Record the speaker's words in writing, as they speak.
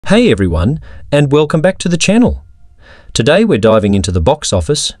Hey everyone, and welcome back to the channel. Today we're diving into the box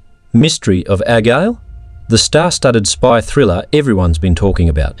office mystery of Argylle, the star-studded spy thriller everyone's been talking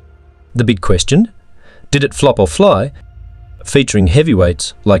about. The big question: did it flop or fly? Featuring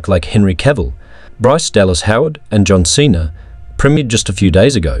heavyweights like Henry Cavill, Bryce Dallas Howard and John Cena, premiered just a few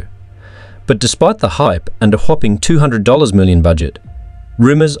days ago. But despite the hype and a whopping $200 million budget,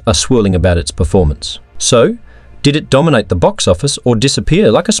 rumors are swirling about its performance. So, did it dominate the box office or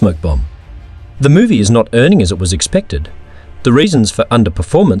disappear like a smoke bomb? The movie is not earning as it was expected. The reasons for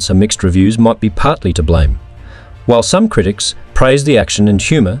underperformance and mixed reviews might be partly to blame. While some critics praised the action and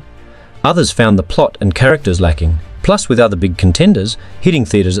humour, others found the plot and characters lacking. Plus, with other big contenders hitting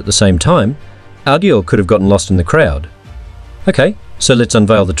theatres at the same time, Argylle could have gotten lost in the crowd. Okay, so let's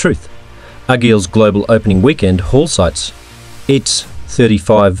unveil the truth. Argylle's global opening weekend haul cites its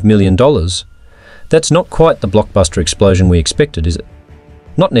 $35 million. That's not quite the blockbuster explosion we expected, is it?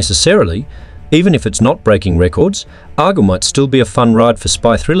 Not necessarily. Even if it's not breaking records, Argylle might still be a fun ride for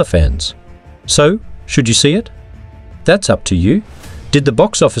spy thriller fans. So, should you see it? That's up to you. Did the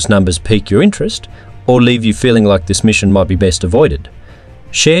box office numbers pique your interest, or leave you feeling like this mission might be best avoided?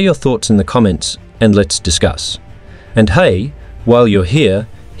 Share your thoughts in the comments and let's discuss. And hey, while you're here,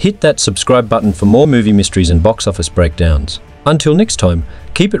 hit that subscribe button for more movie mysteries and box office breakdowns. Until next time,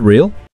 keep it real